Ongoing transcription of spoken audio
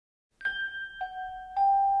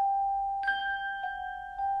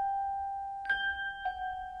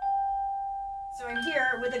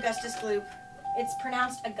with Augustus Gloop. It's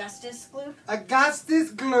pronounced Augustus Gloop.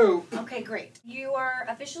 Augustus Gloop. Okay, great. You are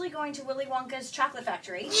officially going to Willy Wonka's chocolate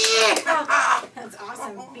factory. That's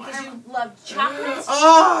awesome, because you love chocolate.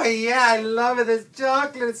 Oh, yeah, I love it. This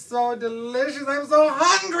chocolate is so delicious. I'm so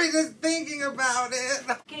hungry just thinking about it.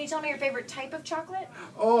 Can you tell me your favorite type of chocolate?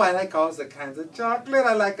 Oh, I like all the kinds of chocolate.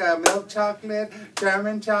 I like milk chocolate,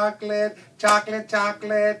 German chocolate,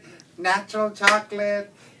 chocolate, natural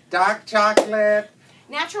chocolate, dark chocolate.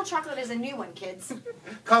 Natural chocolate is a new one, kids.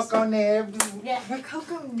 Cocoa nibs. Yeah,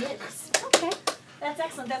 cocoa nibs. Okay, that's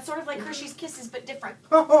excellent. That's sort of like Hershey's Kisses, but different.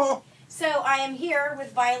 Oh. So I am here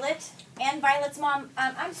with Violet and Violet's mom.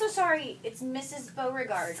 I'm so sorry. It's Mrs.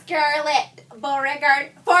 Beauregard. Scarlett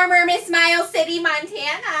Beauregard, former Miss Miles City, Montana.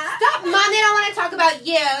 Stop, Mom. They don't want to talk about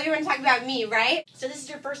you. They want to talk about me, right? So this is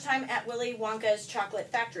your first time at Willy Wonka's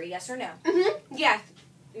chocolate factory, yes or no? Mm-hmm. Yeah.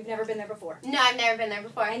 You've never been there before? No, I've never been there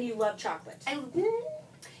before. And you love chocolate?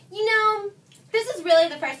 You know, this is really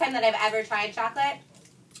the first time that I've ever tried chocolate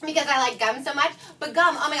because I like gum so much. But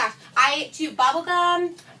gum, oh my gosh, I chew bubble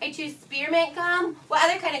gum, I chew spearmint gum. What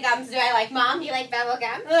other kind of gums do I like, Mom? You like bubble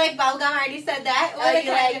gum? I like bubble gum, I already said that. What do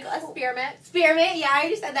you like? A spearmint? Spearmint, yeah, I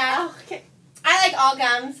already said that. Oh, okay. I like all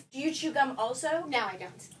gums. Do you chew gum also? No, I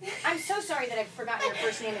don't. I'm so sorry that I've forgotten your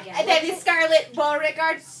first name again. That is Scarlett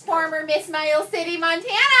Beauregard, former Miss Miles City,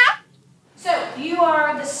 Montana. So, you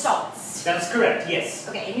are the Salts. That's correct, yes.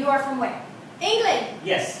 Okay, and you are from where? England.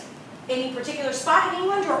 Yes. Any particular spot in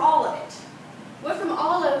England or all of it? We're from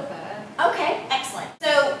all over. Okay, excellent.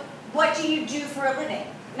 So, what do you do for a living?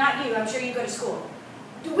 Not you, I'm sure you go to school.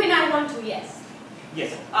 When I want to, yes.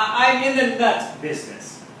 Yes. I'm in the nut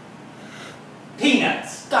business.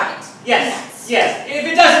 Peanuts. Got it. Yes. Peanuts. Yes.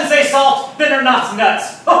 If it doesn't say salt, then they're not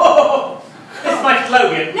nuts. Oh, it's my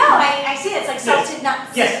slogan. No, I see it. It's like salted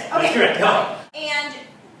nuts. Yes, that's okay. correct. Oh. And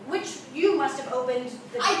you must have opened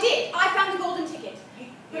the... I did. I found the golden ticket.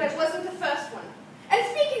 But it wasn't the first one. And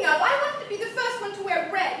speaking of, I wanted to be the first one to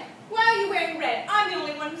wear red. Why are you wearing red? I'm the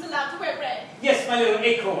only one who's allowed to wear red. Yes, my little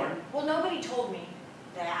acorn. Well, nobody told me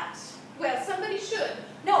that. Well, somebody should.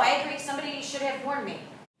 No, I agree. Somebody should have warned me.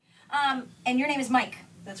 And your name is Mike.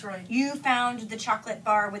 That's right. You found the chocolate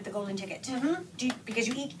bar with the golden ticket. Mm-hmm. Because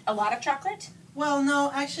you eat a lot of chocolate? Well, no,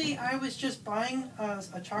 actually, I was just buying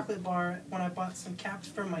a chocolate bar when I bought some caps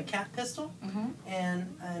for my cat pistol,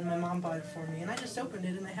 and my mom bought it for me, and I just opened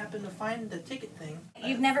it, and I happened to find the ticket thing.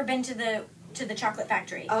 You've never been to the chocolate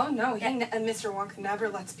factory? Oh, no, Mr. Wonka never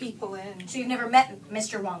lets people in. So you've never met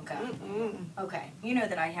Mr. Wonka? Mm-mm. Okay. You know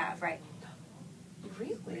that I have, right?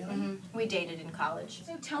 Really? We dated in college.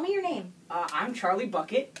 So tell me your name. I'm Charlie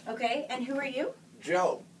Bucket. Okay, and who are you?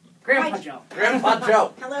 Joe. Grandpa Hi. Joe. Grandpa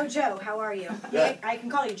Joe. Hello, Joe. How are you? Good. I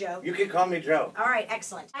can call you Joe. You can call me Joe. All right,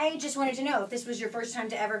 excellent. I just wanted to know if this was your first time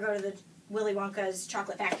to ever go to the Willy Wonka's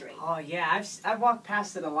chocolate factory. Oh yeah, I've walked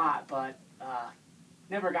past it a lot, but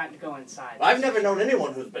never gotten to go inside. I've never known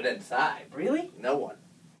anyone who's been inside. Really? No one.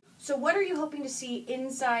 So what are you hoping to see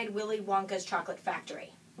inside Willy Wonka's chocolate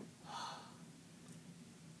factory?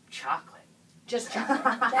 Chocolate. Just chocolate.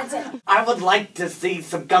 That's it. I would like to see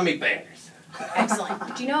some gummy bears.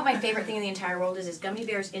 Excellent. Do you know what my favorite thing in the entire world is? Is gummy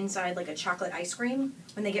bears inside like a chocolate ice cream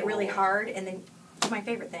when they get really hard, and then it's my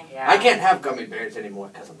favorite thing. Yeah. I can't have gummy bears anymore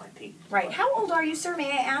because of my teeth. Right. How old are you, sir?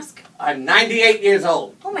 May I ask? I'm 98 years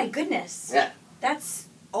old. Oh my goodness. Yeah. That's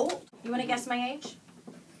old. You want to guess my age?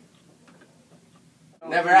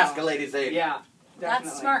 Never ask a lady's age. Yeah. Definitely.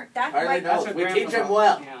 That's smart. That Hardly right. knows. what We Grandpa teach them thought.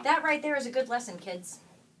 well. Yeah. That right there is a good lesson, kids.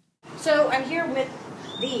 So I'm here with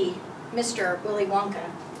the Mr. Willy Wonka,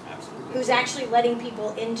 Absolutely. who's actually letting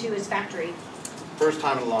people into his factory. First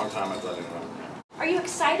time in a long time I've let anyone. Are you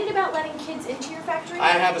excited about letting kids into your factory? I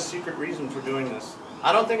have a secret reason for doing this.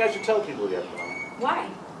 I don't think I should tell people yet, though. Why?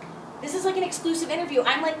 This is like an exclusive interview.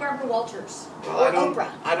 I'm like Barbara Walters. Well, or I don't,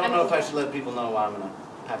 Oprah. I don't I'm know if I Oprah. should let people know why I'm going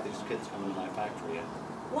to have these kids come into my factory yet.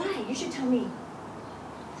 Why? You should tell me.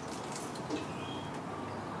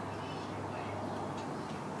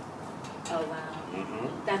 Oh,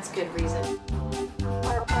 wow. That's good reason.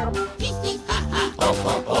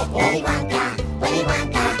 Willy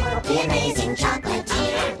Wonka, the amazing